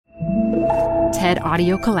TED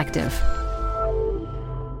Audio Collective.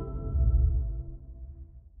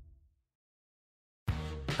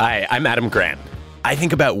 Hi, I'm Adam Grant. I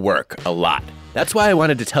think about work a lot. That's why I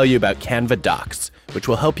wanted to tell you about Canva Docs, which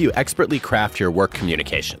will help you expertly craft your work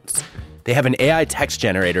communications. They have an AI text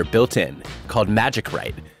generator built in called Magic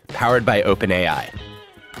Write, powered by OpenAI.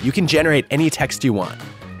 You can generate any text you want.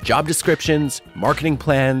 Job descriptions, marketing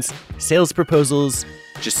plans, sales proposals.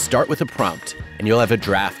 Just start with a prompt, and you'll have a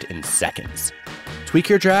draft in seconds. Tweak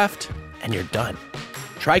your draft, and you're done.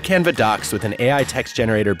 Try Canva Docs with an AI text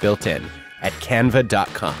generator built in at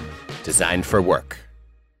canva.com. Designed for work.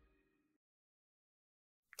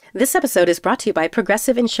 This episode is brought to you by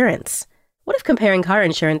Progressive Insurance. What if comparing car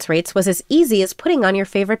insurance rates was as easy as putting on your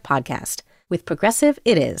favorite podcast? With Progressive,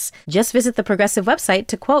 it is. Just visit the Progressive website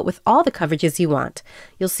to quote with all the coverages you want.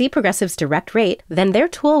 You'll see Progressive's direct rate, then their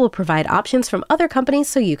tool will provide options from other companies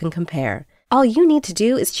so you can compare. All you need to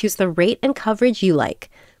do is choose the rate and coverage you like.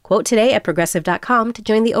 Quote today at Progressive.com to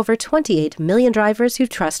join the over 28 million drivers who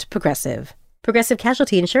trust Progressive. Progressive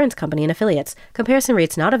Casualty Insurance Company and Affiliates. Comparison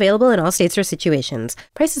rates not available in all states or situations.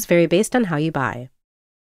 Prices vary based on how you buy.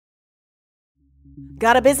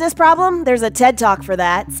 Got a business problem? There's a TED Talk for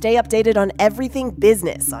that. Stay updated on everything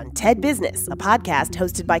business on TED Business, a podcast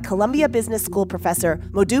hosted by Columbia Business School professor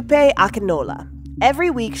Modupe Akinola.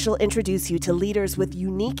 Every week, she'll introduce you to leaders with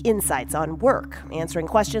unique insights on work, answering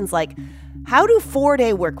questions like, how do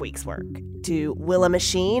 4-day work weeks work? To will a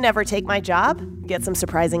machine ever take my job? Get some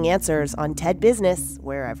surprising answers on TED Business,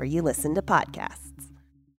 wherever you listen to podcasts.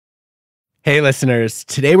 Hey, listeners.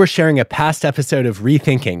 Today we're sharing a past episode of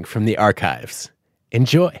Rethinking from the archives.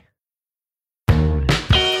 Enjoy.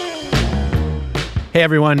 Hey,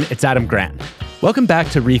 everyone. It's Adam Grant. Welcome back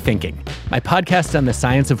to Rethinking, my podcast on the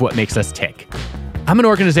science of what makes us tick. I'm an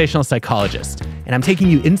organizational psychologist, and I'm taking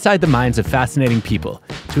you inside the minds of fascinating people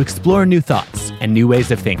to explore new thoughts and new ways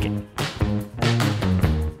of thinking.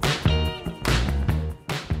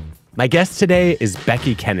 My guest today is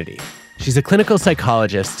Becky Kennedy. She's a clinical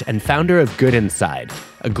psychologist and founder of Good Inside,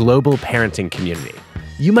 a global parenting community.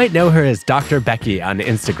 You might know her as Dr. Becky on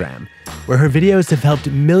Instagram, where her videos have helped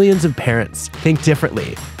millions of parents think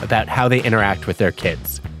differently about how they interact with their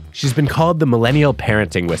kids. She's been called the millennial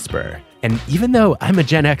parenting whisperer. And even though I'm a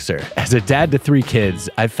Gen Xer, as a dad to 3 kids,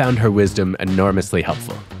 I've found her wisdom enormously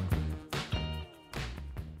helpful.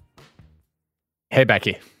 Hey,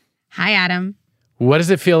 Becky. Hi, Adam. What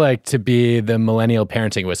does it feel like to be the millennial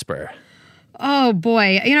parenting whisperer? Oh,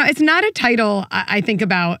 boy. It's not a title I think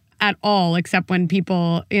about at all, except when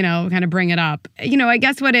people, kind of bring it up. I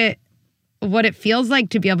guess what it feels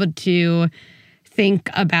like to be able to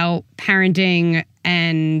think about parenting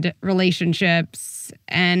and relationships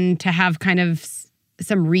and to have kind of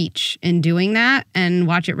some reach in doing that and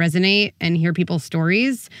watch it resonate and hear people's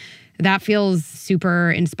stories. That feels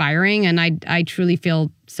super inspiring. And I truly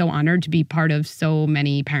feel so honored to be part of so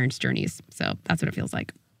many parents' journeys. So that's what it feels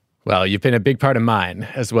like. Well, you've been a big part of mine,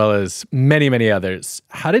 as well as many, many others.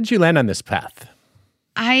 How did you land on this path?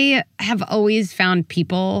 I have always found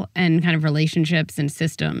people and kind of relationships and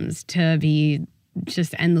systems to be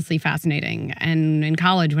just endlessly fascinating. And in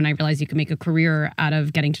college, when I realized you could make a career out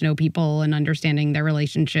of getting to know people and understanding their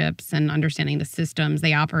relationships and understanding the systems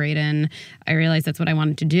they operate in, I realized that's what I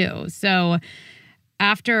wanted to do. So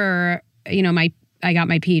after, I got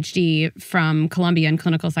my PhD from Columbia in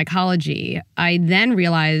clinical psychology, I then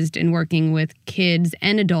realized in working with kids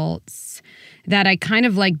and adults that I kind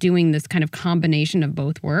of like doing this kind of combination of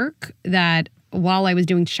both work, that while I was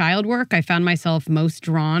doing child work, I found myself most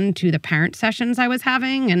drawn to the parent sessions I was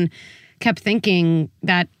having and kept thinking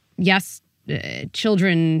that, yes,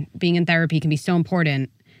 children being in therapy can be so important.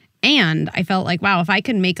 And I felt like, wow, if I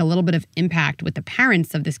could make a little bit of impact with the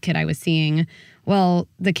parents of this kid I was seeing, well,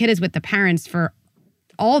 the kid is with the parents for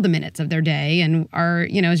all the minutes of their day and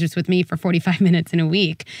is just with me for 45 minutes in a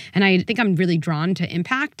week. And I think I'm really drawn to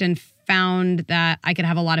impact and found that I could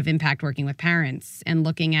have a lot of impact working with parents and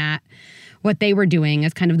looking at what they were doing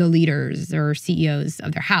as kind of the leaders or CEOs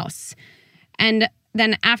of their house. And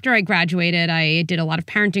then after I graduated, I did a lot of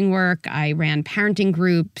parenting work. I ran parenting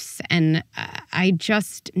groups, and I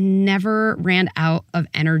just never ran out of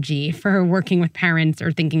energy for working with parents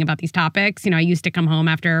or thinking about these topics. I used to come home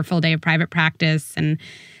after a full day of private practice and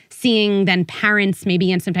seeing then parents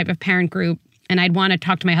maybe in some type of parent group, and I'd want to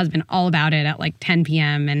talk to my husband all about it at like 10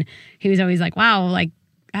 p.m. And he was always like, wow, like,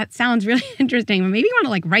 that sounds really interesting. Maybe you want to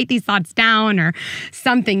like write these thoughts down or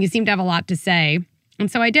something. You seem to have a lot to say. And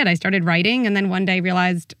so I did. I started writing, and then one day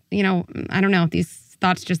realized, I don't know, these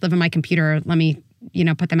thoughts just live in my computer. Let me,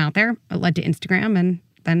 put them out there. It led to Instagram, and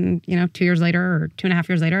then, 2 years later or 2.5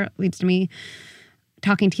 years later, it leads to me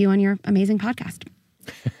talking to you on your amazing podcast.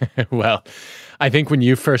 Well, I think when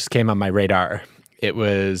you first came on my radar, it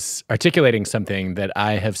was articulating something that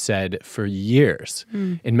I have said for years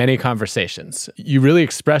in many conversations. You really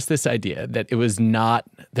expressed this idea that it was not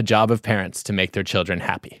the job of parents to make their children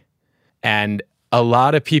happy. And a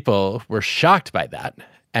lot of people were shocked by that.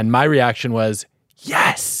 And my reaction was,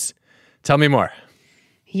 yes. Tell me more.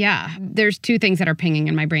 Yeah, there's two things that are pinging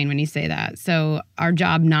in my brain when you say that. So our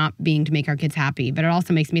job not being to make our kids happy, but it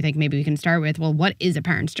also makes me think maybe we can start with, well, what is a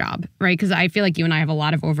parent's job, right? Because I feel like you and I have a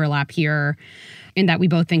lot of overlap here in that we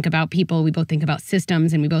both think about people, we both think about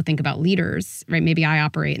systems, and we both think about leaders, right? Maybe I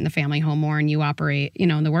operate in the family home more and you operate,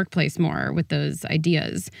 in the workplace more with those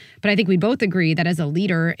ideas. But I think we both agree that as a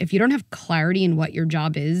leader, if you don't have clarity in what your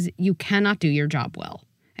job is, you cannot do your job well.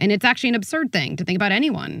 And it's actually an absurd thing to think about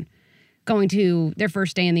anyone going to their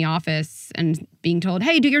first day in the office and being told,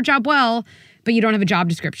 hey, do your job well, but you don't have a job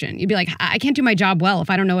description. You'd be like, I can't do my job well if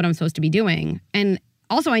I don't know what I'm supposed to be doing. And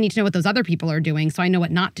also I need to know what those other people are doing so I know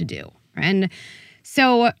what not to do. And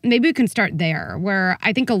so maybe we can start there, where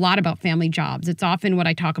I think a lot about family jobs. It's often what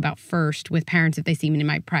I talk about first with parents if they see me in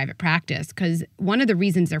my private practice, because one of the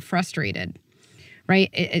reasons they're frustrated, right?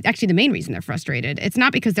 Actually, the main reason they're frustrated, it's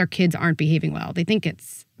not because their kids aren't behaving well. They think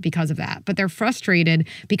it's because of that. But they're frustrated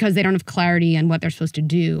because they don't have clarity on what they're supposed to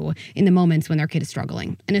do in the moments when their kid is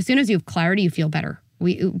struggling. And as soon as you have clarity, you feel better.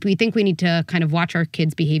 We think we need to kind of watch our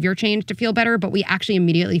kids' behavior change to feel better, but we actually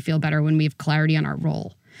immediately feel better when we have clarity on our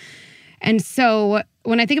role. And so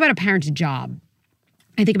when I think about a parent's job,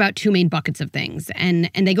 I think about two main buckets of things, and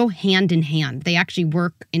they go hand in hand. They actually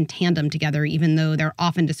work in tandem together, even though they're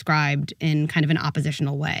often described in kind of an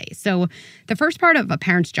oppositional way. So the first part of a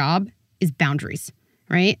parent's job is boundaries,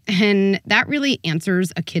 right? And that really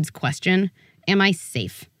answers a kid's question, am I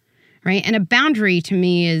safe, right? And a boundary to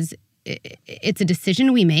me is, it's a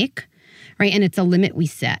decision we make, right? And it's a limit we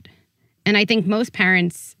set. And I think most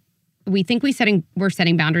parents, we think we're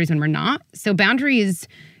setting boundaries when we're not. So boundaries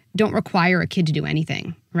don't require a kid to do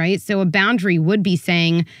anything, right? So a boundary would be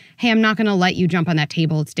saying, hey, I'm not going to let you jump on that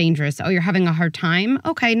table. It's dangerous. Oh, you're having a hard time?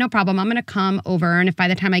 Okay, no problem. I'm going to come over, and if by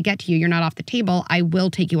the time I get to you, you're not off the table, I will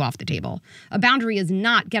take you off the table. A boundary is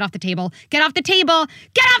not get off the table, get off the table,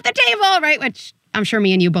 get off the table, right? Which I'm sure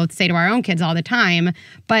me and you both say to our own kids all the time,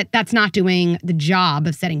 but that's not doing the job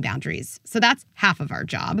of setting boundaries. So that's half of our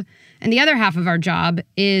job. And the other half of our job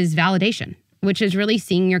is validation, which is really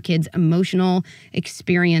seeing your kids' emotional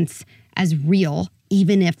experience as real,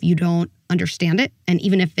 even if you don't understand it, and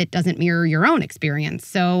even if it doesn't mirror your own experience.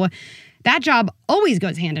 So that job always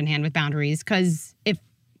goes hand in hand with boundaries, because if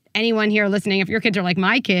anyone here listening, if your kids are like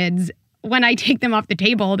my kids, when I take them off the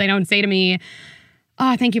table, they don't say to me,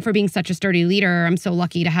 oh, thank you for being such a sturdy leader. I'm so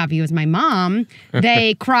lucky to have you as my mom.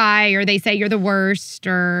 They cry, or they say you're the worst,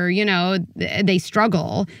 or, they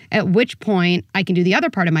struggle, at which point I can do the other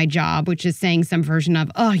part of my job, which is saying some version of,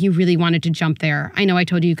 oh, you really wanted to jump there. I know I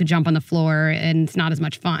told you could jump on the floor and it's not as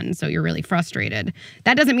much fun, so you're really frustrated.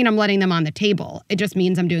 That doesn't mean I'm letting them on the table. It just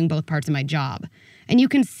means I'm doing both parts of my job. And you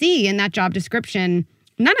can see in that job description,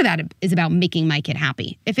 none of that is about making my kid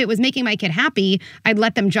happy. If it was making my kid happy, I'd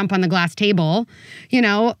let them jump on the glass table,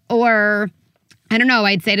 or I don't know,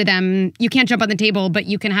 I'd say to them, you can't jump on the table, but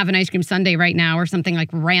you can have an ice cream sundae right now, or something like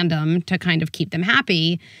random to kind of keep them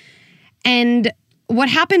happy. And what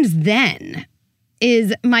happens then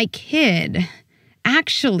is my kid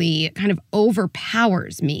actually kind of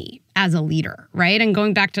overpowers me as a leader, right? And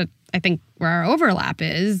going back to, I think, where our overlap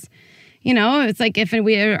is, it's like if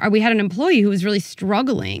we had an employee who was really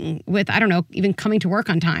struggling with, I don't know, even coming to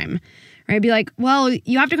work on time, right? I'd be like, well,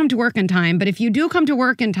 you have to come to work on time, but if you do come to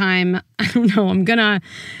work in time, I don't know, I'm going to,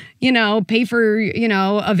 pay for,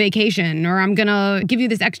 a vacation, or I'm going to give you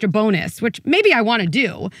this extra bonus, which maybe I want to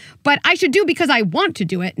do, but I should do because I want to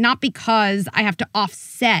do it, not because I have to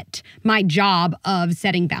offset my job of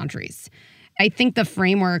setting boundaries. I think the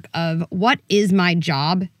framework of what is my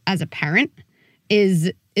job as a parent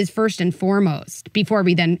is first and foremost, before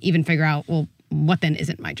we then even figure out, well, what then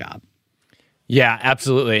isn't my job? Yeah,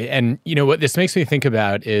 absolutely. And what this makes me think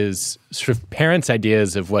about is sort of parents'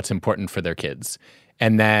 ideas of what's important for their kids,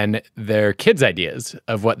 and then their kids' ideas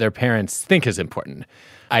of what their parents think is important.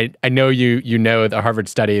 I know you know the Harvard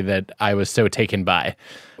study that I was so taken by,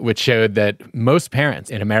 which showed that most parents,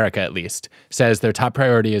 in America at least, says their top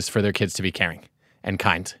priority is for their kids to be caring and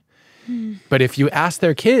kind. But if you ask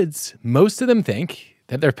their kids, most of them think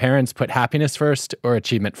that their parents put happiness first or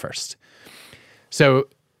achievement first. So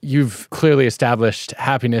you've clearly established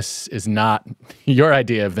happiness is not your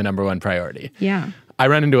idea of the number one priority. Yeah. I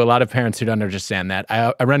run into a lot of parents who don't understand that.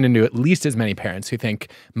 I run into at least as many parents who think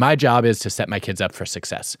my job is to set my kids up for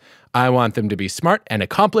success. I want them to be smart and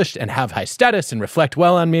accomplished and have high status and reflect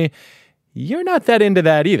well on me. You're not that into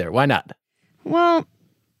that either. Why not? Well,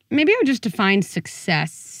 maybe I would just define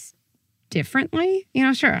success differently.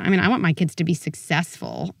 Sure. I mean, I want my kids to be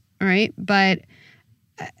successful, right? But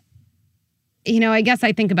I guess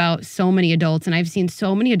I think about so many adults, and I've seen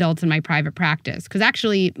so many adults in my private practice, because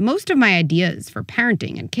actually most of my ideas for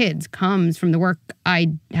parenting and kids comes from the work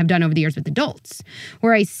I have done over the years with adults,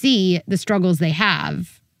 where I see the struggles they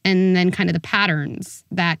have and then kind of the patterns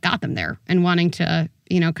that got them there and wanting to,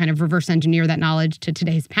 kind of reverse engineer that knowledge to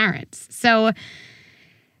today's parents. So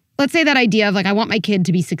let's say that idea of I want my kid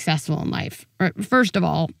to be successful in life. First of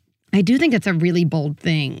all, I do think it's a really bold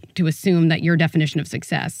thing to assume that your definition of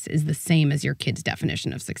success is the same as your kid's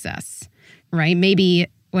definition of success, right? Maybe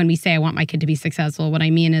when we say I want my kid to be successful, what I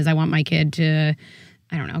mean is I want my kid to,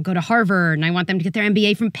 go to Harvard, and I want them to get their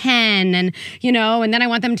MBA from Penn, and, and then I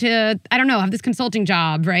want them to, have this consulting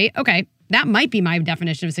job, right? Okay, that might be my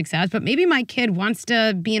definition of success, but maybe my kid wants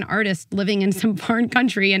to be an artist living in some foreign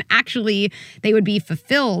country, and actually they would be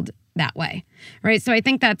fulfilled that way, right? So I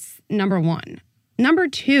think that's number one. Number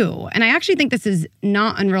two, and I actually think this is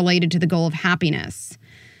not unrelated to the goal of happiness,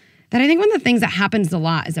 that I think one of the things that happens a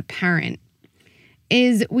lot as a parent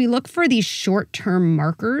is we look for these short-term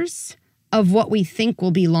markers of what we think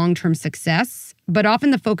will be long-term success, but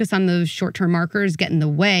often the focus on those short-term markers get in the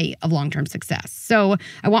way of long-term success. So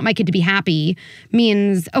I want my kid to be happy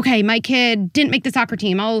means, okay, my kid didn't make the soccer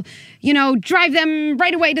team. I'll, drive them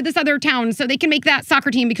right away to this other town so they can make that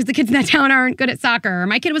soccer team because the kids in that town aren't good at soccer.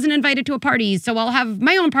 My kid wasn't invited to a party, so I'll have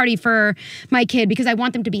my own party for my kid because I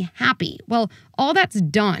want them to be happy. Well, all that's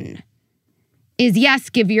done is, yes,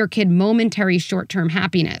 give your kid momentary short-term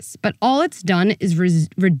happiness, but all it's done is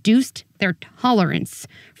reduced their tolerance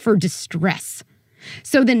for distress.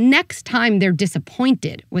 So the next time they're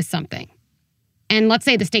disappointed with something, and let's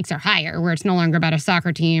say the stakes are higher, where it's no longer about a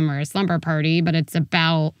soccer team or a slumber party, but it's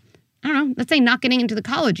about, let's say not getting into the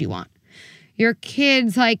college you want. Your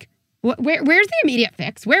kid's like, where's the immediate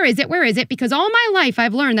fix? Where is it? Because all my life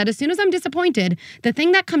I've learned that as soon as I'm disappointed, the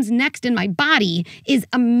thing that comes next in my body is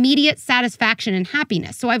immediate satisfaction and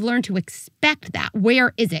happiness. So I've learned to expect that.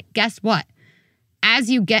 Where is it? Guess what? As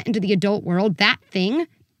you get into the adult world, that thing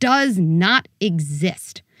does not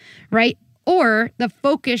exist, right? Or the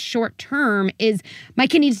focus short term is my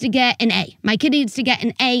kid needs to get an A. My kid needs to get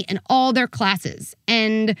an A in all their classes.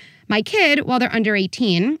 And my kid, while they're under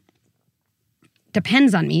 18,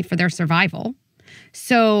 depends on me for their survival.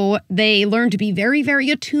 So they learn to be very, very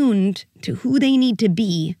attuned to who they need to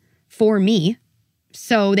be for me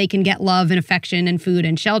so they can get love and affection and food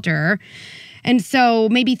and shelter. And so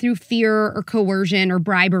maybe through fear or coercion or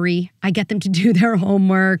bribery, I get them to do their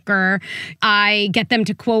homework, or I get them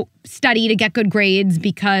to, quote, study to get good grades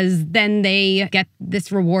because then they get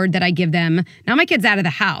this reward that I give them. Now my kid's out of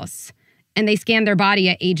the house and they scan their body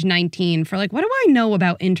at age 19 for what do I know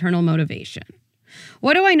about internal motivation?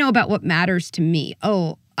 What do I know about what matters to me?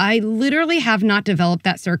 Oh, I literally have not developed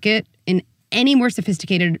that circuit in any more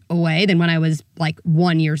sophisticated a way than when I was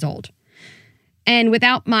 1 year old. And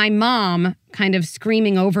without my mom kind of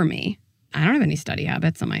screaming over me, I don't have any study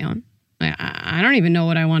habits on my own. I don't even know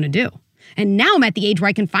what I want to do. And now I'm at the age where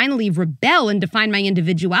I can finally rebel and define my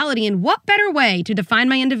individuality. And what better way to define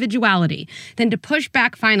my individuality than to push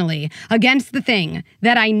back finally against the thing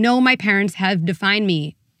that I know my parents have defined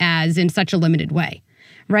me as in such a limited way,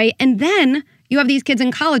 right? And then you have these kids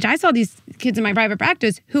in college. I saw these kids in my private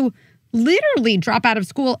practice who literally drop out of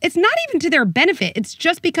school. It's not even to their benefit. It's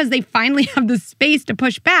just because they finally have the space to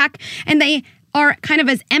push back and they are kind of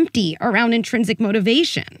as empty around intrinsic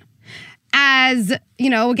motivation as,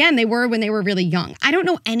 again, they were when they were really young. I don't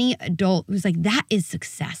know any adult who's like, that is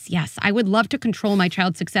success. Yes, I would love to control my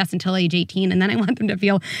child's success until age 18, and then I want them to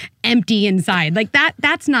feel empty inside.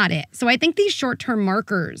 That's not it. So I think these short-term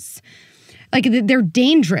markers, they're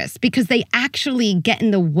dangerous because they actually get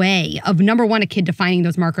in the way of, number one, a kid defining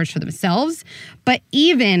those markers for themselves, but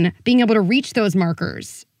even being able to reach those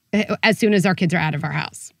markers as soon as our kids are out of our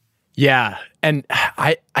house. Yeah. And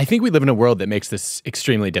I think we live in a world that makes this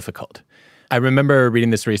extremely difficult. I remember reading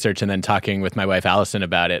this research and then talking with my wife, Allison,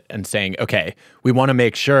 about it and saying, okay, we want to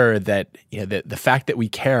make sure that the fact that we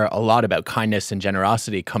care a lot about kindness and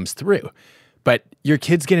generosity comes through. But your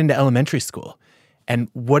kids get into elementary school. And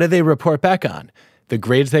what do they report back on? The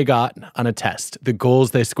grades they got on a test, the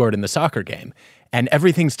goals they scored in the soccer game, and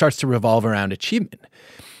everything starts to revolve around achievement.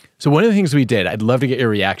 So one of the things we did, I'd love to get your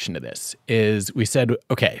reaction to this, is we said,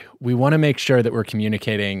 okay, we want to make sure that we're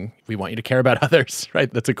communicating. We want you to care about others,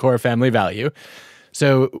 right? That's a core family value.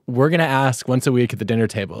 So we're going to ask once a week at the dinner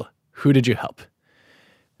table, who did you help?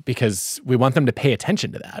 Because we want them to pay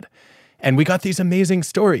attention to that. And we got these amazing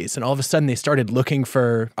stories. And all of a sudden, they started looking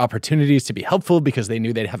for opportunities to be helpful because they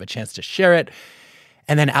knew they'd have a chance to share it.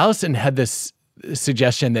 And then Allison had this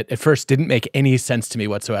suggestion that at first didn't make any sense to me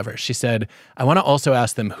whatsoever. She said, I want to also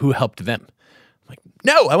ask them who helped them. I'm like,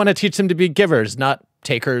 no, I want to teach them to be givers, not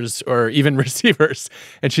takers or even receivers.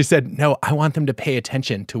 And she said, no, I want them to pay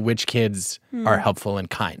attention to which kids are helpful and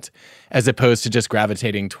kind, as opposed to just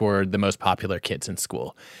gravitating toward the most popular kids in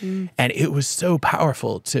school. And it was so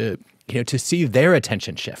powerful to see their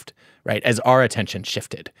attention shift, right, as our attention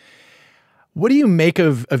shifted. What do you make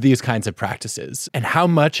of these kinds of practices? And how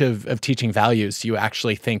much of teaching values do you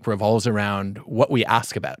actually think revolves around what we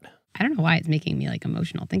ask about? I don't know why it's making me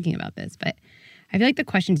emotional thinking about this, but I feel like the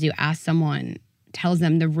questions you ask someone tells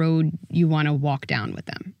them the road you want to walk down with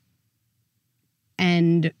them.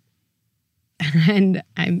 And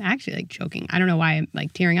I'm actually choking. I don't know why I'm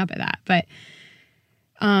tearing up at that, but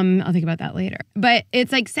I'll think about that later. But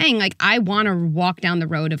it's saying I want to walk down the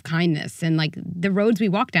road of kindness, and the roads we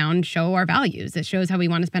walk down show our values. It shows how we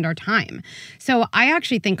want to spend our time. So I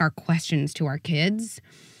actually think our questions to our kids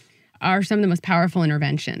are some of the most powerful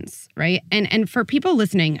interventions, right? And for people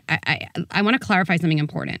listening, I want to clarify something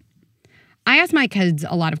important. I ask my kids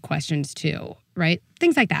a lot of questions too, right?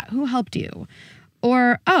 Things like that. Who helped you?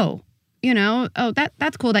 Or,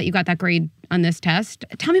 that's cool that you got that grade on this test.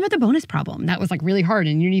 Tell me about the bonus problem. That was really hard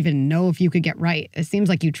and you didn't even know if you could get right. It seems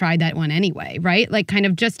like you tried that one anyway, right? Kind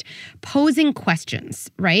of just posing questions,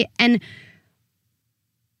 right? And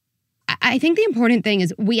I think the important thing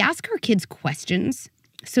is we ask our kids questions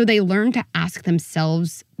so they learn to ask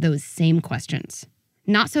themselves those same questions.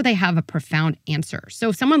 Not so they have a profound answer. So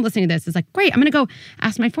if someone listening to this is great, I'm going to go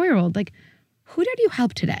ask my 4-year-old, who did you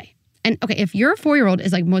help today? And okay, if your 4-year-old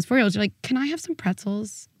is most 4-year-olds, you're can I have some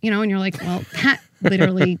pretzels? And you're well, that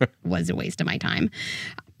literally was a waste of my time.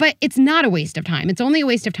 But it's not a waste of time. It's only a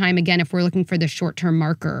waste of time, again, if we're looking for the short-term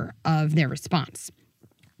marker of their response.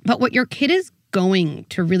 But what your kid is going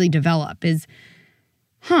to really develop is,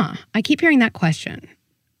 I keep hearing that question.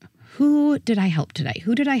 Who did I help today?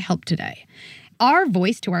 Who did I help today? Our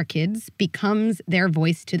voice to our kids becomes their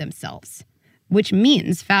voice to themselves, which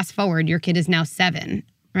means, fast forward, your kid is now 7,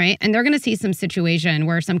 right? And they're going to see some situation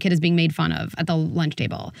where some kid is being made fun of at the lunch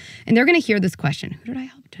table. And they're going to hear this question, who did I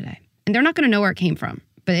help today? And they're not going to know where it came from,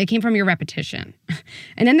 but it came from your repetition.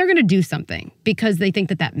 And then they're going to do something because they think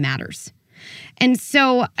that matters. And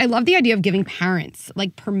so I love the idea of giving parents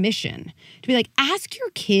permission to be ask your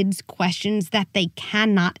kids questions that they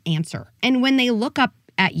cannot answer. And when they look up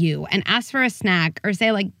at you and ask for a snack or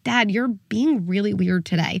say Dad, you're being really weird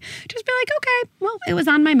today, just be okay, well, it was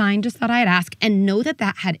on my mind, just thought I'd ask, and know that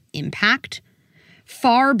had impact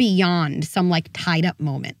far beyond some tied up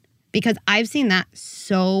moment, because I've seen that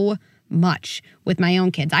so much with my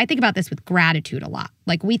own kids. I think about this with gratitude a lot.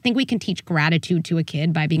 We think we can teach gratitude to a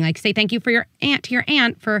kid by being say thank you for your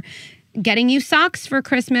aunt for getting you socks for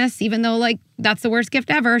Christmas, even though that's the worst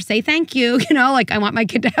gift ever. Say thank you. I want my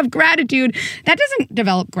kid to have gratitude. That doesn't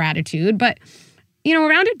develop gratitude. But,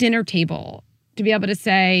 around a dinner table, to be able to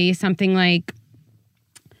say something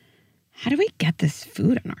how do we get this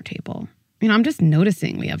food on our table? I'm just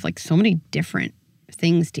noticing we have so many different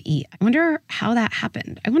things to eat. I wonder how that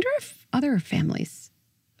happened. I wonder if other families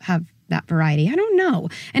have that variety. I don't know.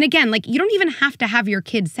 And again, you don't even have to have your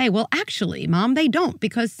kids say, well, actually, Mom, they don't,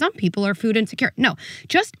 because some people are food insecure. No,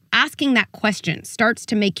 just asking that question starts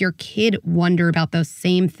to make your kid wonder about those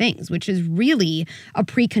same things, which is really a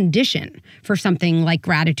precondition for something like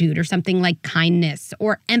gratitude or something like kindness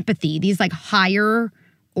or empathy, these higher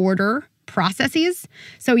order processes.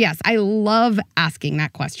 So yes, I love asking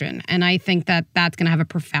that question. And I think that that's going to have a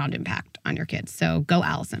profound impact on your kids. So go,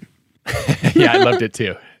 Allison. Yeah, I loved it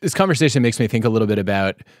too. This conversation makes me think a little bit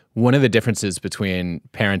about one of the differences between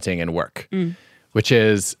parenting and work, which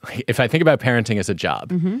is if I think about parenting as a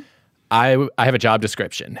job, I have a job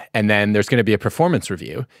description, and then there's going to be a performance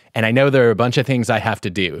review, and I know there are a bunch of things I have to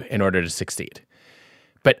do in order to succeed.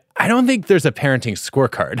 But I don't think there's a parenting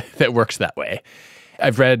scorecard that works that way.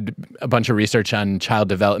 I've read a bunch of research on child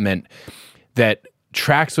development that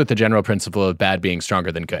tracks with the general principle of bad being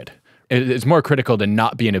stronger than good. It's more critical to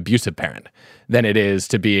not be an abusive parent than it is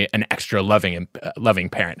to be an extra loving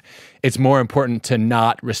parent. It's more important to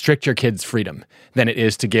not restrict your kids' freedom than it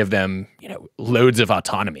is to give them, loads of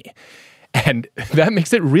autonomy. And that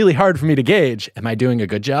makes it really hard for me to gauge, am I doing a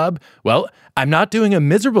good job? Well, I'm not doing a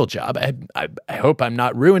miserable job. I hope I'm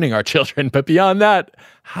not ruining our children. But beyond that,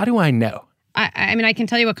 how do I know? I mean, I can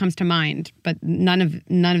tell you what comes to mind, but none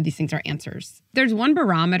of these things are answers. There's one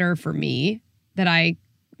barometer for me that I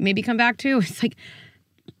maybe come back to. It's like,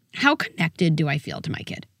 how connected do I feel to my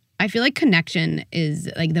kid? I feel like connection is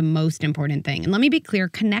like the most important thing. And let me be clear,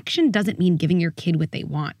 connection doesn't mean giving your kid what they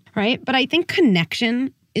want, right? But I think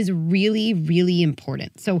connection is really, really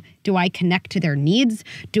important. So do I connect to their needs?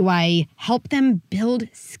 Do I help them build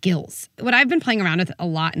skills? What I've been playing around with a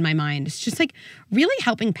lot in my mind is just like really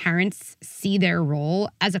helping parents see their role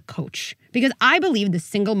as a coach. Because I believe the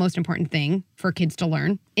single most important thing for kids to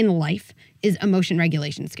learn in life is emotion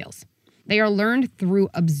regulation skills. They are learned through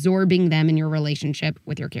absorbing them in your relationship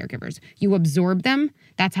with your caregivers. You absorb them,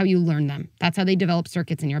 that's how you learn them. That's how they develop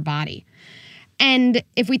circuits in your body. And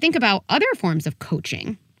if we think about other forms of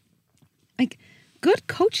coaching, like good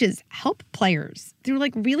coaches help players through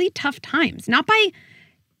like really tough times, not by,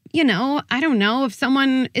 I don't know, if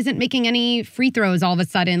someone isn't making any free throws all of a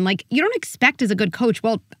sudden, like you don't expect as a good coach,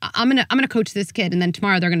 well, I'm going to coach this kid and then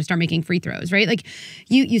tomorrow they're going to start making free throws, right? Like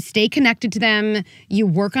you stay connected to them, you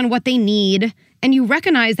work on what they need, and you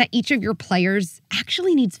recognize that each of your players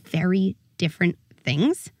actually needs very different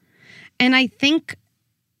things. And I think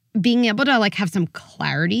being able to like have some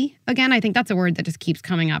clarity, again, I think that's a word that just keeps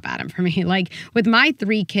coming up, Adam, for me. Like with my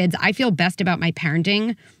 3 kids, I feel best about my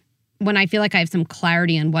parenting when I feel like I have some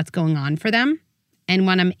clarity on what's going on for them and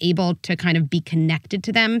when I'm able to kind of be connected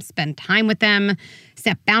to them, spend time with them,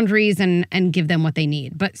 set boundaries and give them what they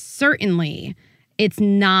need. But certainly it's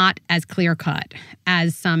not as clear-cut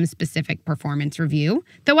as some specific performance review.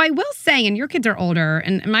 Though I will say, and your kids are older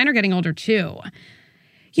and mine are getting older too,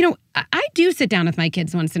 I do sit down with my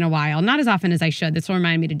kids once in a while, not as often as I should. This will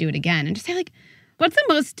remind me to do it again and just say, like, what's the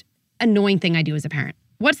most annoying thing I do as a parent?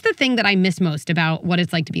 What's the thing that I miss most about what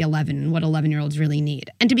it's like to be 11 and what 11-year-olds really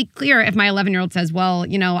need? And to be clear, if my 11-year-old says, well,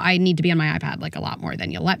 I need to be on my iPad like a lot more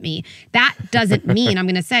than you'll let me, that doesn't mean I'm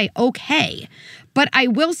going to say, okay. But I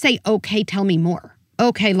will say, okay, tell me more.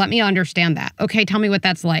 Okay, let me understand that. Okay, tell me what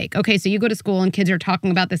that's like. Okay, so you go to school and kids are talking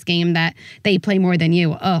about this game that they play more than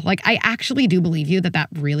you. Oh, like I actually do believe you that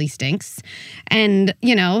really stinks. And,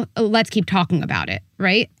 let's keep talking about it,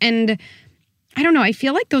 right? And I don't know, I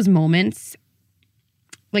feel like those moments,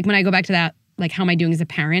 like when I go back to that, like how am I doing as a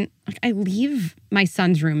parent? Like I leave my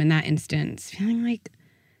son's room in that instance feeling like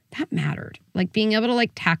that mattered. Like being able to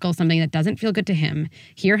like tackle something that doesn't feel good to him,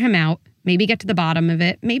 hear him out, maybe get to the bottom of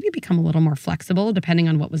it, maybe become a little more flexible depending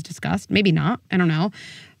on what was discussed. Maybe not. I don't know.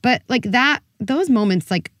 But like those moments,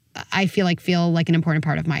 like I feel like an important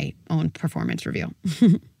part of my own performance review.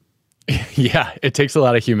 Yeah, it takes a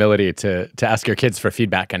lot of humility to ask your kids for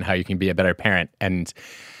feedback on how you can be a better parent. And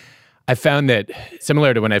I found that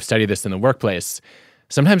similar to when I've studied this in the workplace,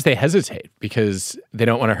 sometimes they hesitate because they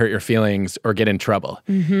don't want to hurt your feelings or get in trouble.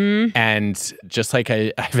 Mm-hmm. And just like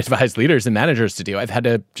I've advised leaders and managers to do, I've had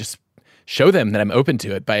to just show them that I'm open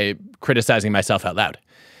to it by criticizing myself out loud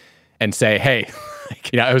and say, hey,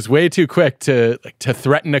 I was way too quick to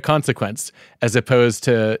threaten a consequence as opposed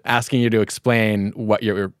to asking you to explain what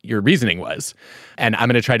your reasoning was. And I'm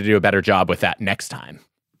going to try to do a better job with that next time.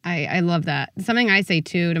 I love that. Something I say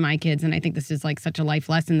too to my kids, and I think this is like such a life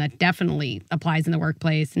lesson that definitely applies in the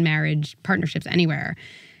workplace, in marriage, partnerships, anywhere,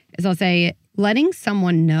 is I'll say, letting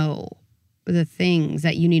someone know the things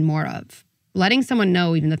that you need more of, letting someone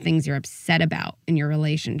know even the things you're upset about in your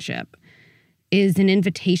relationship is an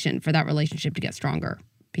invitation for that relationship to get stronger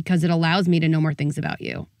because it allows me to know more things about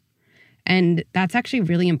you. And that's actually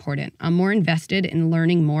really important. I'm more invested in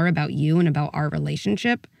learning more about you and about our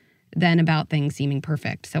relationship than about things seeming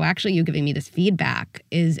perfect. So actually you giving me this feedback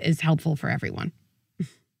is helpful for everyone.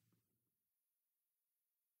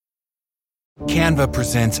 Canva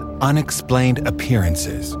presents Unexplained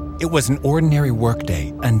Appearances. It was an ordinary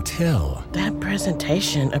workday until... that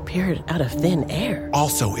presentation appeared out of thin air.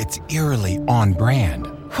 Also, it's eerily on brand.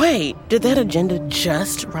 Wait, did that agenda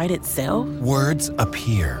just write itself? Words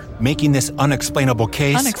appear, making this unexplainable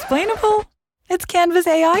case... Unexplainable? It's Canva's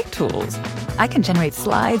AI tools. I can generate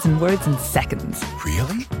slides and words in seconds.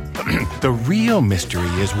 Really? The real mystery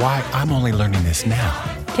is why I'm only learning this now.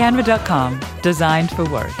 Canva.com, designed for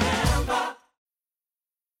work.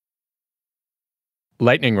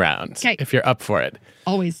 Lightning round, Okay. if you're up for it.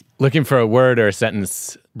 Always. Looking for a word or a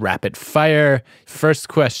sentence, rapid fire. First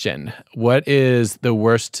question, what is the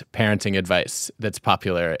worst parenting advice that's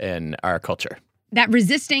popular in our culture? That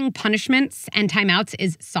resisting punishments and timeouts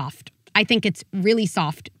is soft. I think it's really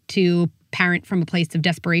soft to parent from a place of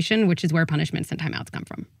desperation, which is where punishments and timeouts come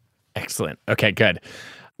from. Excellent. Okay, good.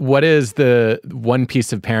 What is the one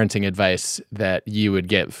piece of parenting advice that you would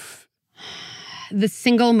give? The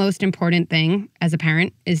single most important thing as a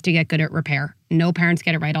parent is to get good at repair. No parents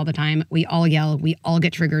get it right all the time. We all yell. We all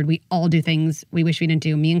get triggered. We all do things we wish we didn't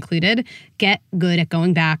do, me included. Get good at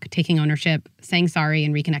going back, taking ownership, saying sorry,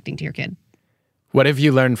 and reconnecting to your kid. What have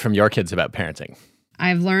you learned from your kids about parenting?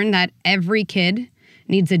 I've learned that every kid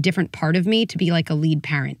needs a different part of me to be like a lead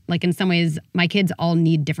parent. Like in some ways, my kids all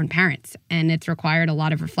need different parents, and it's required a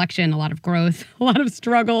lot of reflection, a lot of growth, a lot of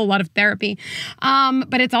struggle, a lot of therapy.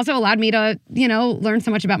 But it's also allowed me to, learn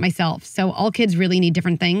so much about myself. So all kids really need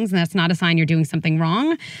different things, and that's not a sign you're doing something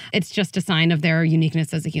wrong. It's just a sign of their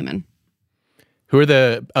uniqueness as a human. Who are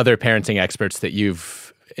the other parenting experts that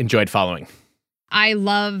you've enjoyed following? I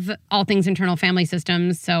love all things internal family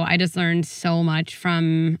systems, so I just learned so much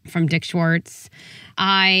from Dick Schwartz.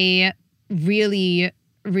 I really,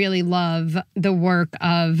 really love the work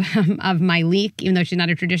of Myleik, even though she's not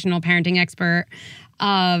a traditional parenting expert,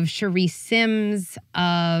 of Cherie Sims,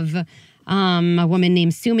 of a woman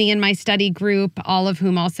named Sumi in my study group, all of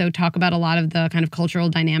whom also talk about a lot of the kind of cultural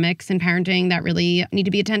dynamics in parenting that really need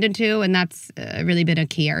to be attended to, and that's really been a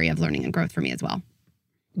key area of learning and growth for me as well.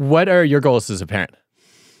 What are your goals as a parent?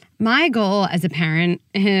 My goal as a parent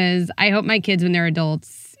is I hope my kids, when they're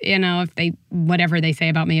adults, if they, whatever they say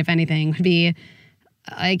about me, if anything, would be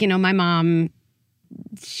like, my mom,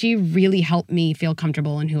 she really helped me feel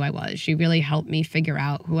comfortable in who I was. She really helped me figure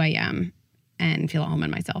out who I am and feel at home in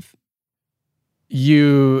myself.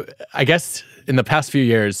 I guess in the past few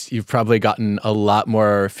years, you've probably gotten a lot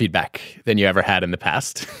more feedback than you ever had in the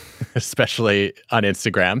past, especially on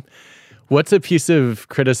Instagram. What's a piece of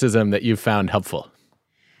criticism that you've found helpful?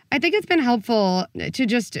 I think it's been helpful to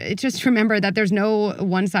just remember that there's no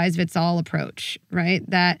one-size-fits-all approach, right?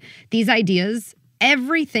 That these ideas,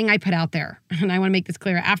 everything I put out there, and I want to make this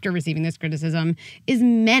clear after receiving this criticism, is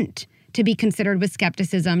meant to be considered with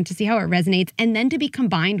skepticism, to see how it resonates, and then to be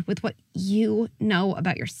combined with what you know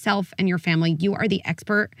about yourself and your family. You are the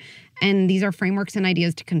expert, and these are frameworks and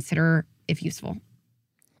ideas to consider if useful.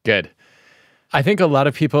 Good. I think a lot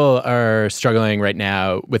of people are struggling right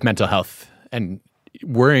now with mental health and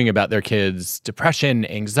worrying about their kids' depression,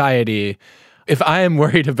 anxiety. If I am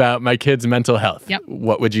worried about my kids' mental health,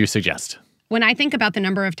 What would you suggest? When I think about the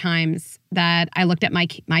number of times that I looked at my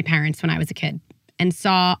parents when I was a kid and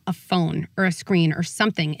saw a phone or a screen or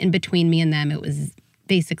something in between me and them, it was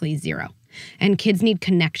basically zero. And kids need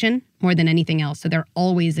connection more than anything else. So they're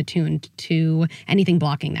always attuned to anything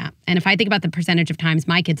blocking that. And if I think about the percentage of times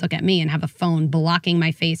my kids look at me and have a phone blocking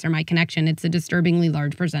my face or my connection, it's a disturbingly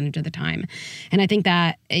large percentage of the time. And I think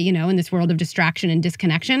that, in this world of distraction and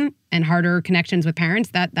disconnection and harder connections with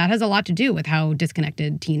parents, that has a lot to do with how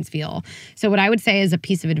disconnected teens feel. So what I would say as a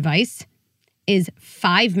piece of advice is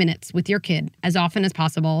 5 minutes with your kid as often as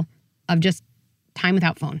possible of just time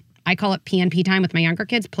without phone. I call it PNP time with my younger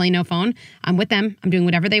kids, play no phone. I'm with them. I'm doing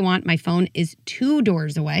whatever they want. My phone is 2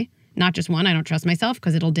 doors away, not just one. I don't trust myself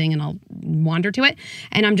because it'll ding and I'll wander to it.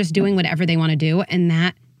 And I'm just doing whatever they want to do. And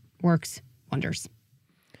that works wonders.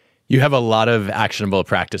 You have a lot of actionable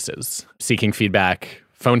practices, seeking feedback,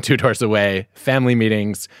 phone 2 doors away, family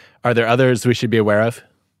meetings. Are there others we should be aware of?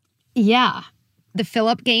 Yeah. The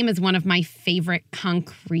fill-up game is one of my favorite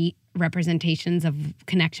concrete representations of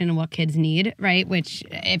connection and what kids need, right? Which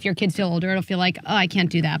if your kids feel older, it'll feel like, oh, I can't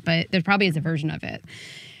do that. But there probably is a version of it.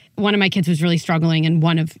 One of my kids was really struggling in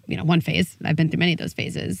one phase. I've been through many of those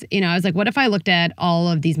phases. I was like, what if I looked at all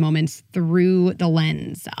of these moments through the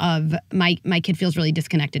lens of my kid feels really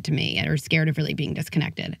disconnected to me or scared of really being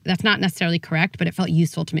disconnected. That's not necessarily correct, but it felt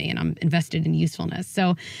useful to me and I'm invested in usefulness.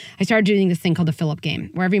 So I started doing this thing called the fill-up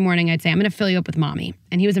game, where every morning I'd say, I'm going to fill you up with mommy.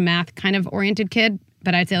 And he was a math kind of oriented kid,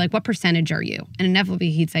 but I'd say, like, what percentage are you? And inevitably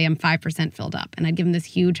he'd say, I'm 5% filled up. And I'd give him this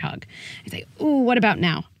huge hug. I'd say, ooh, what about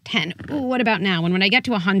now? 10. Ooh, what about now? And when I get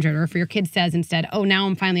to 100, or if your kid says instead, oh, now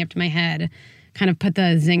I'm finally up to my head, kind of put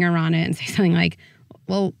the zinger on it and say something like,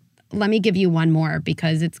 well, let me give you one more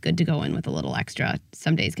because it's good to go in with a little extra.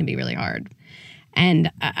 Some days can be really hard.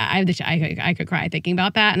 And I could cry thinking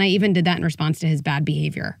about that. And I even did that in response to his bad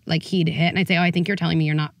behavior. Like he'd hit and I'd say, oh, I think you're telling me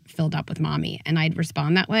you're not filled up with mommy. And I'd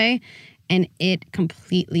respond that way. And it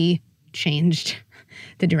completely changed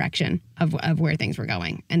the direction of where things were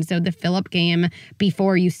going. And so the fill-up game,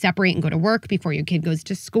 before you separate and go to work, before your kid goes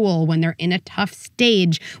to school, when they're in a tough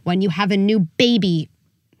stage, when you have a new baby,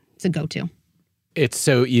 it's a go-to. It's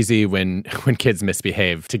so easy when kids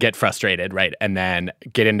misbehave to get frustrated, right? And then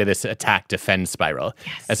get into this attack-defend spiral,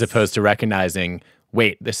 as opposed to recognizing,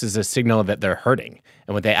 wait, this is a signal that they're hurting.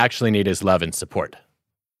 And what they actually need is love and support.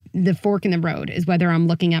 The fork in the road is whether I'm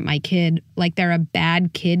looking at my kid like they're a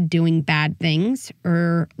bad kid doing bad things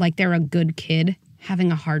or like they're a good kid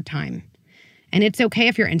having a hard time. And it's okay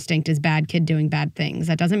if your instinct is bad kid doing bad things.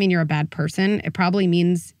 That doesn't mean you're a bad person. It probably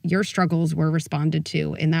means your struggles were responded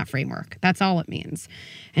to in that framework. That's all it means.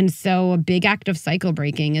 And so a big act of cycle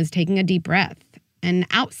breaking is taking a deep breath and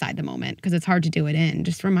outside the moment, because it's hard to do it in.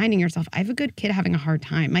 Just reminding yourself, I have a good kid having a hard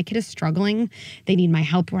time. My kid is struggling. They need my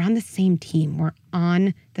help. We're on the same team. We're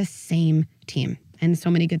on the same team. And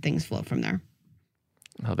so many good things flow from there.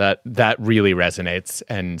 Well, that really resonates.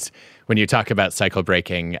 And when you talk about cycle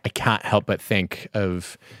breaking, I can't help but think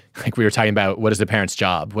of, like we were talking about, what is a parent's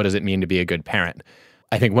job? What does it mean to be a good parent?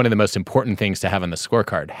 I think one of the most important things to have on the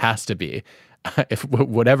scorecard has to be, if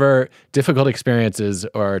whatever difficult experiences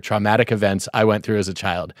or traumatic events I went through as a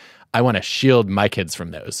child, I want to shield my kids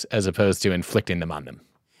from those as opposed to inflicting them on them.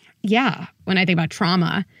 Yeah. When I think about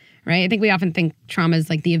trauma, right? I think we often think trauma is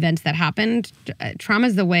like the events that happened. Trauma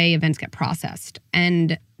is the way events get processed.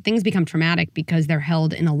 And things become traumatic because they're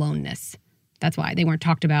held in aloneness. That's why they weren't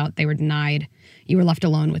talked about. They were denied. You were left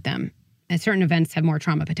alone with them. And certain events have more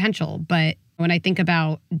trauma potential. But when I think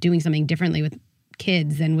about doing something differently with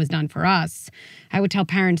kids than was done for us, I would tell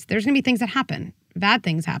parents, there's going to be things that happen. Bad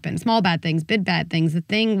things happen, small bad things, big bad things. The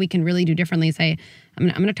thing we can really do differently is say, I'm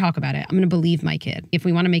going to talk about it. I'm going to believe my kid. If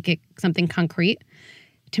we want to make it something concrete,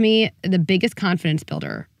 to me, the biggest confidence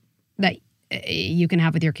builder that you can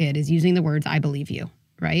have with your kid is using the words, I believe you,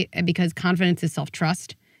 right? Because confidence is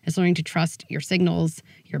self-trust. It's learning to trust your signals,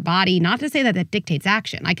 your body. Not to say that that dictates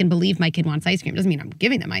action. I can believe my kid wants ice cream. Doesn't mean I'm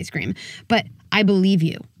giving them ice cream. But I believe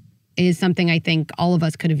you is something I think all of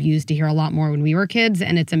us could have used to hear a lot more when we were kids.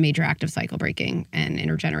 And it's a major act of cycle breaking and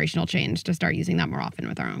intergenerational change to start using that more often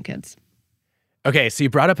with our own kids. Okay, so you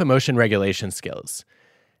brought up emotion regulation skills.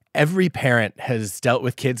 Every parent has dealt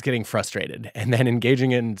with kids getting frustrated and then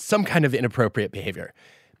engaging in some kind of inappropriate behavior.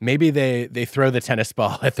 Maybe they throw the tennis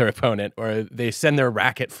ball at their opponent, or they send their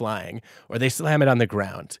racket flying, or they slam it on the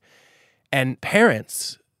ground. And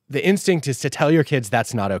parents, the instinct is to tell your kids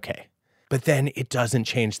that's not okay. But then it doesn't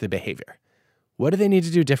change the behavior. What do they need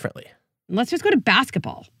to do differently? Let's just go to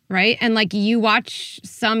basketball, right? And like you watch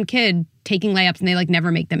some kid taking layups and they like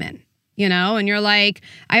never make them in. You know, and you're like,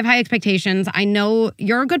 I have high expectations. I know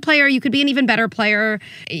you're a good player. You could be an even better player.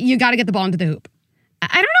 You got to get the ball into the hoop.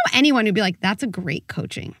 I don't know anyone who'd be like, that's a great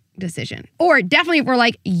coaching decision. Or definitely if we're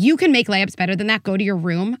like, you can make layups better than that, go to your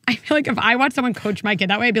room. I feel like if I watch someone coach my kid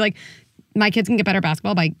that way, I'd be like, my kids can get better at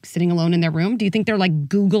basketball by sitting alone in their room. Do you think they're like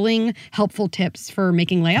Googling helpful tips for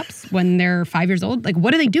making layups when they're 5 years old? Like,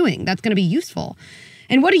 what are they doing that's going to be useful?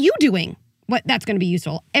 And what are you doing that's going to be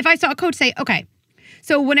useful? If I saw a coach say, okay,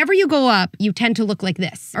 so whenever you go up, you tend to look like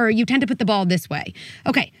this, or you tend to put the ball this way.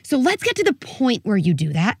 Okay, so let's get to the point where you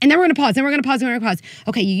do that. And then we're going to pause, then we're going to pause, then we're going to pause.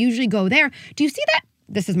 Okay, you usually go there. Do you see that?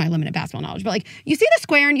 This is my limited basketball knowledge, but like, you see the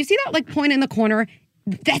square and you see that like point in the corner?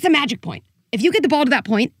 That's a magic point. If you get the ball to that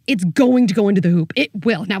point, it's going to go into the hoop. It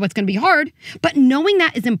will. Now it's going to be hard, but knowing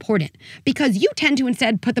that is important because you tend to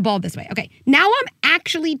instead put the ball this way. Okay, now I'm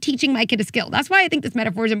actually teaching my kid a skill. That's why I think this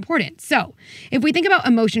metaphor is important. So if we think about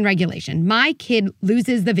emotion regulation, my kid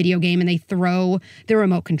loses the video game and they throw the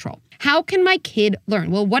remote control. How can my kid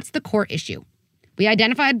learn? Well, what's the core issue? We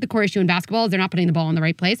identified the core issue in basketball is they're not putting the ball in the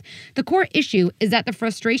right place. The core issue is that the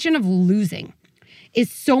frustration of losing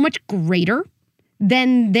is so much greater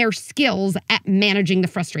than their skills at managing the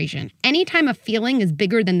frustration. Anytime a feeling is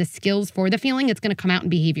bigger than the skills for the feeling, it's going to come out in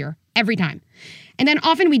behavior every time. And then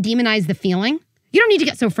often we demonize the feeling. You don't need to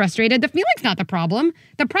get so frustrated. The feeling's not the problem.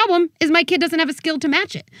 The problem is my kid doesn't have a skill to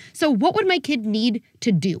match it. So what would my kid need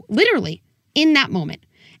to do, literally, in that moment?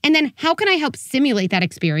 And then how can I help simulate that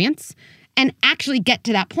experience and actually get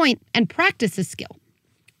to that point and practice a skill?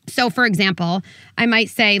 So for example, I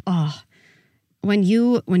might say, when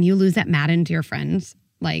you lose at Madden to your friends,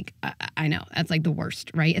 like, I know, that's like the worst,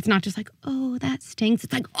 right? It's not just like, oh, that stinks.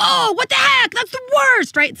 It's like, oh, what the heck? That's the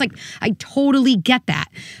worst, right? It's like, I totally get that.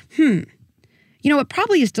 You know, it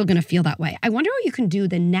probably is still going to feel that way. I wonder what you can do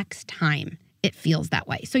the next time it feels that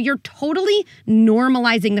way. So you're totally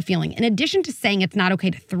normalizing the feeling. In addition to saying it's not okay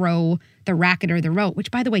to throw the racket or the remote, which,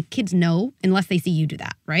 by the way, kids know unless they see you do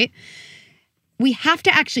that, right? We have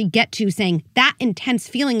to actually get to saying that intense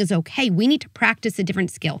feeling is okay. We need to practice a different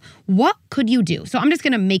skill. What could you do? So I'm just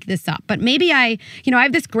going to make this up, but maybe I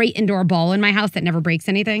have this great indoor ball in my house that never breaks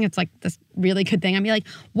anything. It's like this really good thing. I'd be like,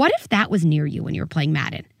 what if that was near you when you were playing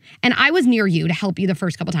Madden? And I was near you to help you the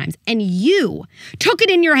first couple times. And you took it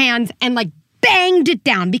in your hands and like banged it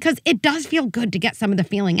down, because it does feel good to get some of the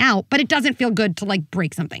feeling out, but it doesn't feel good to like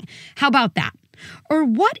break something. How about that? Or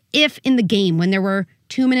what if in the game when there were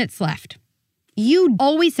 2 minutes left, you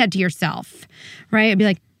always said to yourself, right? I'd be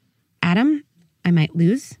like, Adam, I might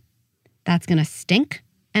lose. That's going to stink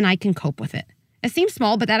and I can cope with it. It seems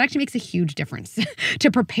small, but that actually makes a huge difference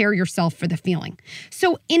to prepare yourself for the feeling.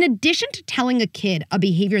 So in addition to telling a kid a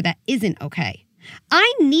behavior that isn't okay,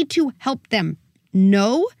 I need to help them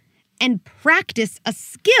know and practice a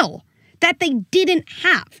skill that they didn't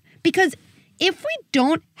have. Because if we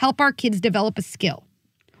don't help our kids develop a skill,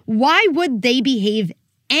 why would they behave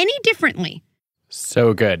any differently?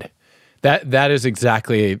 So good. That is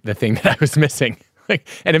exactly the thing that I was missing.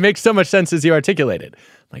 And it makes so much sense as you articulated.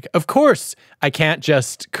 Like, of course, I can't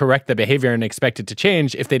just correct the behavior and expect it to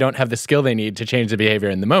change if they don't have the skill they need to change the behavior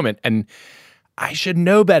in the moment. And I should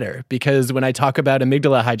know better, because when I talk about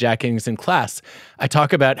amygdala hijackings in class, I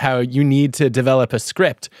talk about how you need to develop a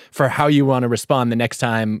script for how you want to respond the next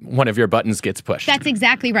time one of your buttons gets pushed. That's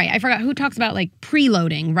exactly right. I forgot who talks about like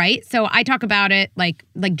preloading, right? So I talk about it like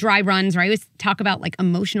dry runs, or I always talk about like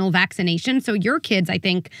emotional vaccination. So your kids, I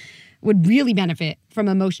think, would really benefit from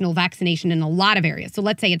emotional vaccination in a lot of areas. So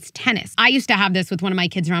let's say it's tennis. I used to have this with one of my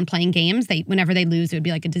kids around playing games. Whenever they lose, it would be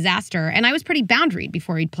like a disaster. And I was pretty boundaried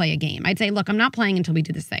before he'd play a game. I'd say, look, I'm not playing until we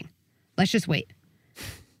do this thing. Let's just wait.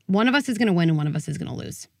 One of us is going to win and one of us is going to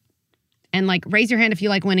lose. And like, raise your hand if you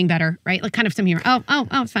like winning better, right? Like kind of some humor. Oh,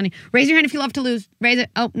 it's funny. Raise your hand if you love to lose. Raise it.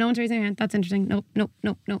 Oh, no one's raising their hand. That's interesting. Nope.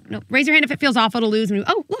 Raise your hand if it feels awful to lose. And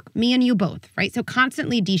oh, look, me and you both, right? So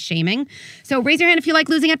constantly de-shaming. So raise your hand if you like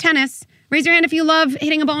losing at tennis. Raise your hand if you love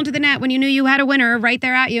hitting a ball into the net when you knew you had a winner right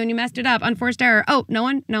there at you and you messed it up. Unforced error. Oh, no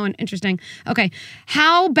one? Interesting. Okay.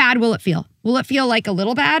 How bad will it feel? Will it feel like a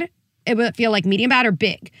little bad? Will it feel like medium bad or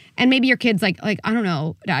big? And maybe your kid's like, I don't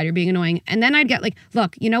know, Dad, you're being annoying. And then I'd get like,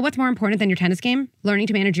 look, you know what's more important than your tennis game? Learning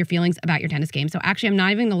to manage your feelings about your tennis game. So actually, I'm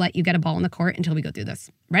not even going to let you get a ball in the court until we go through this.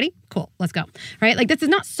 Ready? Cool. Let's go. Right? Like, this is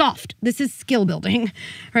not soft. This is skill building.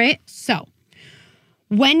 Right? So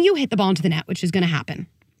when you hit the ball into the net, which is going to happen,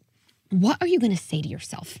 what are you going to say to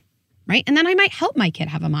yourself? Right? And then I might help my kid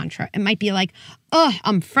have a mantra. It might be like,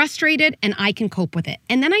 I'm frustrated and I can cope with it.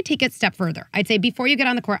 And then I take it a step further. I'd say, before you get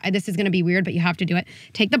on the court, this is going to be weird, but you have to do it.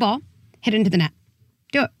 Take the ball, hit it into the net.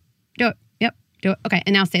 Do it. Yep. Do it. Okay.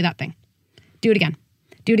 And now say that thing. Do it again.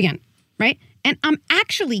 Right? And I'm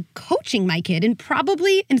actually coaching my kid in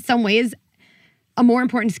probably in some ways a more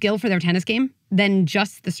important skill for their tennis game than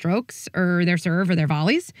just the strokes or their serve or their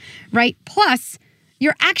volleys. Right? Plus,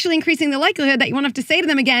 you're actually increasing the likelihood that you won't have to say to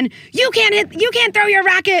them again, you can't throw your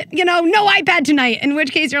racket, no iPad tonight. In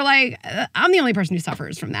which case you're like, I'm the only person who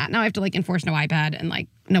suffers from that. Now I have to like enforce no iPad and like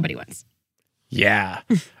nobody wins. Yeah.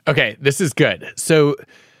 Okay, this is good. So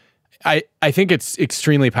I think it's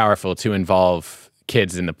extremely powerful to involve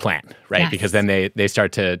kids in the plan, right? Yes. Because then they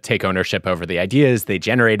start to take ownership over the ideas. They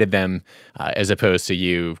generated them as opposed to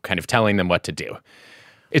you kind of telling them what to do.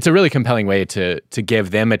 It's a really compelling way to give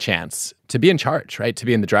them a chance to be in charge, right? To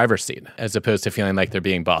be in the driver's seat, as opposed to feeling like they're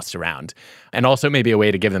being bossed around. And also maybe a way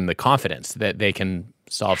to give them the confidence that they can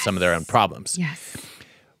solve some of their own problems. Yes.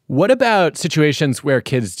 What about situations where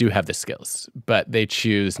kids do have the skills, but they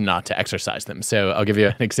choose not to exercise them? So I'll give you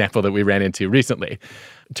an example that we ran into recently.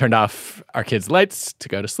 Turned off our kids' lights to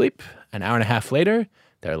go to sleep. An hour and a half later,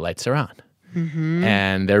 their lights are on. Mm-hmm.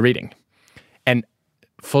 And they're reading. And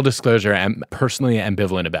full disclosure, I'm personally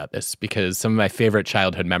ambivalent about this because some of my favorite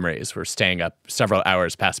childhood memories were staying up several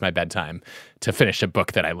hours past my bedtime to finish a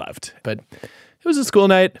book that I loved. But it was a school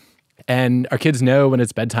night, and our kids know when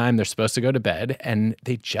it's bedtime, they're supposed to go to bed, and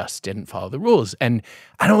they just didn't follow the rules. And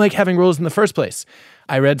I don't like having rules in the first place.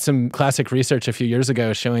 I read some classic research a few years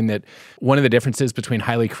ago showing that one of the differences between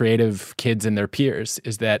highly creative kids and their peers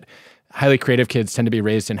is that highly creative kids tend to be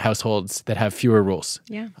raised in households that have fewer rules,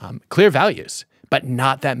 clear values, but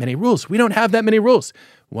not that many rules. We don't have that many rules.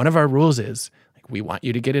 One of our rules is we want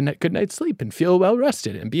you to get a good night's sleep and feel well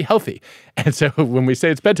rested and be healthy. And so when we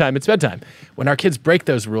say it's bedtime, it's bedtime. When our kids break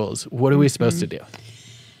those rules, what are we supposed to do?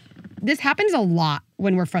 This happens a lot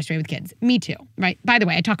when we're frustrated with kids. Me too, right? By the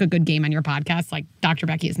way, I talk a good game on your podcast. Like, Dr.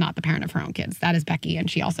 Becky is not the parent of her own kids. That is Becky,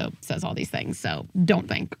 and she also says all these things. So don't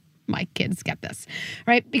think my kids get this,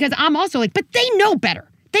 right? Because I'm also like, but they know better.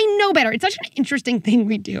 They know better. It's such an interesting thing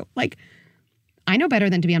we do. Like, I know better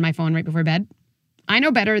than to be on my phone right before bed. I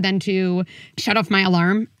know better than to shut off my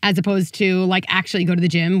alarm as opposed to like actually go to the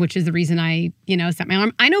gym, which is the reason I, set my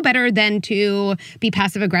alarm. I know better than to be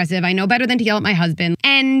passive aggressive. I know better than to yell at my husband.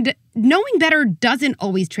 And knowing better doesn't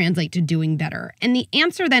always translate to doing better. And the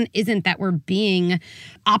answer then isn't that we're being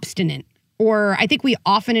obstinate, or I think we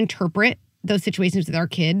often interpret those situations with our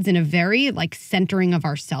kids in a very like centering of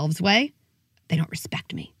ourselves way. They don't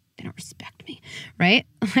respect me. They don't respect me, right?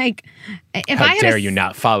 Like, if How dare you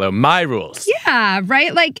not follow my rules? Yeah,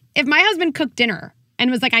 right? Like, if my husband cooked dinner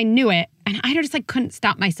and was like, I knew it. And I just like couldn't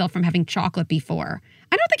stop myself from having chocolate before.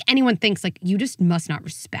 I don't think anyone thinks like, you just must not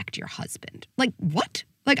respect your husband. Like, what?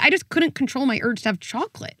 Like, I just couldn't control my urge to have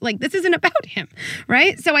chocolate. Like, this isn't about him,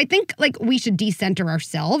 right? So I think, like, we should decenter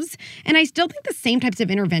ourselves. And I still think the same types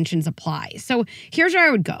of interventions apply. So here's where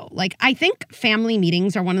I would go. Like, I think family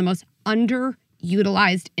meetings are one of the most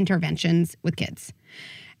underutilized interventions with kids.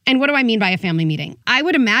 And what do I mean by a family meeting? I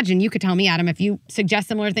would imagine you could tell me, Adam, if you suggest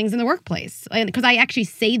similar things in the workplace. Because I actually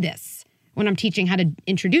say this when I'm teaching how to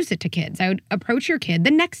introduce it to kids. I would approach your kid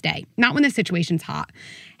the next day, not when the situation's hot.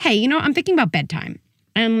 Hey, you know, I'm thinking about bedtime.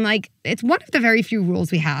 And like, it's one of the very few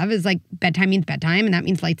rules we have is like bedtime means bedtime, and that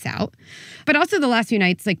means lights out. But also the last few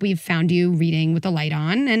nights, like we've found you reading with the light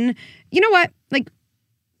on. And you know what? Like,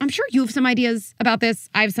 I'm sure you have some ideas about this.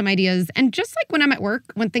 I have some ideas. And just like when I'm at work,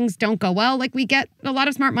 when things don't go well, like we get a lot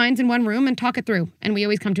of smart minds in one room and talk it through. And we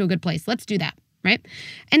always come to a good place. Let's do that, right?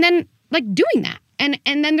 And then like doing that. And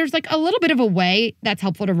then there's like a little bit of a way that's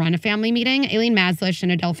helpful to run a family meeting. Aileen Maslish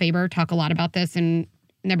and Adele Faber talk a lot about this, and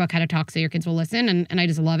their book, How to Talk So Your Kids Will Listen, and I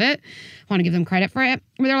just love it. I want to give them credit for it.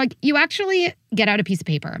 Where they're like, you actually get out a piece of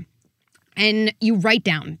paper and you write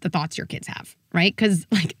down the thoughts your kids have, right? Because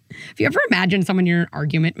like, if you ever imagine someone you're in an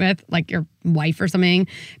argument with, like your wife or something,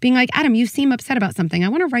 being like, Adam, you seem upset about something. I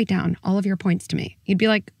want to write down all of your points to me. You'd be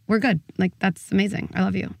like, we're good. Like, that's amazing. I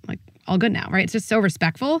love you. Like, all good now, right? It's just so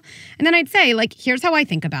respectful. And then I'd say, like, here's how I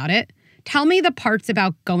think about it. Tell me the parts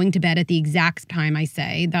about going to bed at the exact time I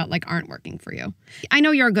say that like aren't working for you. I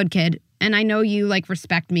know you're a good kid, and I know you like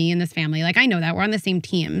respect me and this family. Like, I know that we're on the same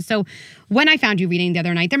team. So when I found you reading the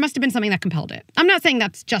other night, there must have been something that compelled it. I'm not saying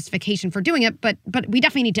that's justification for doing it, but we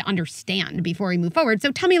definitely need to understand before we move forward.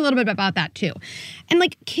 So tell me a little bit about that too. And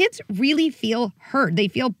like, kids really feel heard. They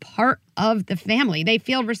feel part of the family. They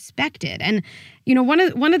feel respected. And you know, one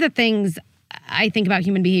of the things I think about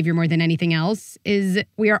human behavior more than anything else is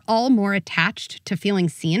we are all more attached to feeling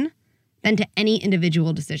seen than to any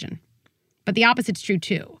individual decision. But the opposite's true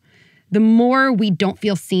too. The more we don't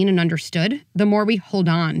feel seen and understood, the more we hold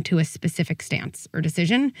on to a specific stance or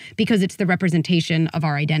decision because it's the representation of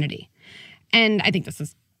our identity. And I think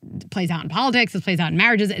plays out in politics, this plays out in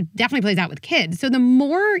marriages, it definitely plays out with kids. So the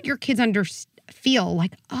more your kids feel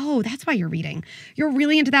like, oh, that's why you're reading. You're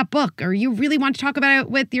really into that book, or you really want to talk about it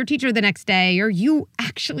with your teacher the next day, or you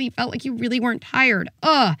actually felt like you really weren't tired.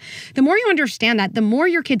 The more you understand that, the more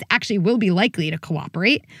your kids actually will be likely to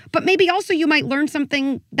cooperate. But maybe also you might learn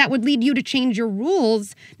something that would lead you to change your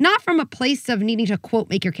rules, not from a place of needing to, quote,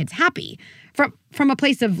 make your kids happy, from a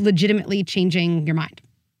place of legitimately changing your mind.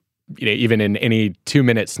 You know, even in any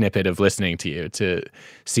 2-minute snippet of listening to you, to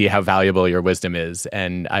see how valuable your wisdom is.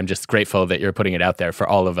 And I'm just grateful that you're putting it out there for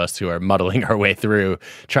all of us who are muddling our way through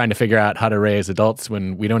trying to figure out how to raise adults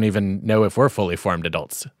when we don't even know if we're fully formed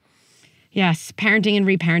adults. Yes, parenting and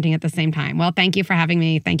reparenting at the same time. Well, thank you for having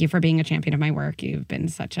me. Thank you for being a champion of my work. You've been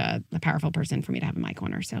such a powerful person for me to have in my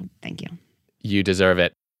corner. So thank you. You deserve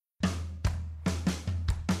it.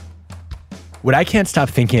 What I can't stop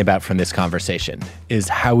thinking about from this conversation is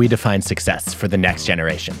how we define success for the next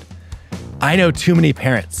generation. I know too many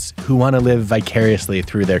parents who want to live vicariously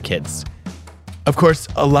through their kids. Of course,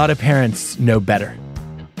 a lot of parents know better,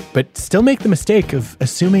 but still make the mistake of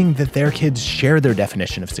assuming that their kids share their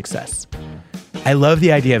definition of success. I love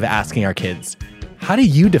the idea of asking our kids, how do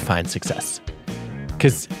you define success?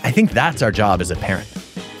 Because I think that's our job as a parent,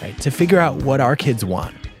 right? To figure out what our kids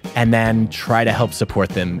want and then try to help support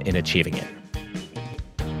them in achieving it.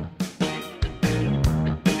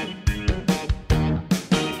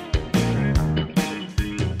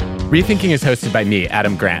 Rethinking is hosted by me,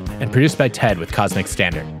 Adam Grant, and produced by Ted with Cosmic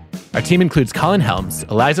Standard. Our team includes Colin Helms,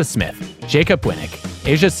 Eliza Smith, Jacob Winnick,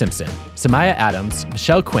 Asia Simpson, Samaya Adams,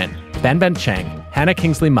 Michelle Quinn, Ben Chang, Hannah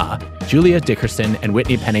Kingsley Ma, Julia Dickerson, and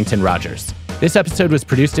Whitney Pennington Rogers. This episode was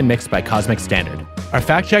produced and mixed by Cosmic Standard. Our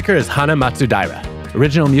fact checker is Hana Matsudaira.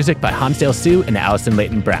 Original music by Hansdale Sue and Allison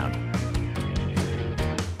Leighton Brown.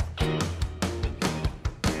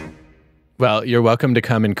 Well, you're welcome to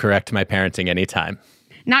come and correct my parenting anytime.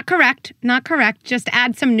 Not correct. Just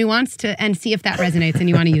add some nuance to and see if that resonates and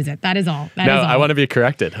you want to use it. That is all. I want to be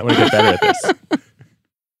corrected. I want to get better at this.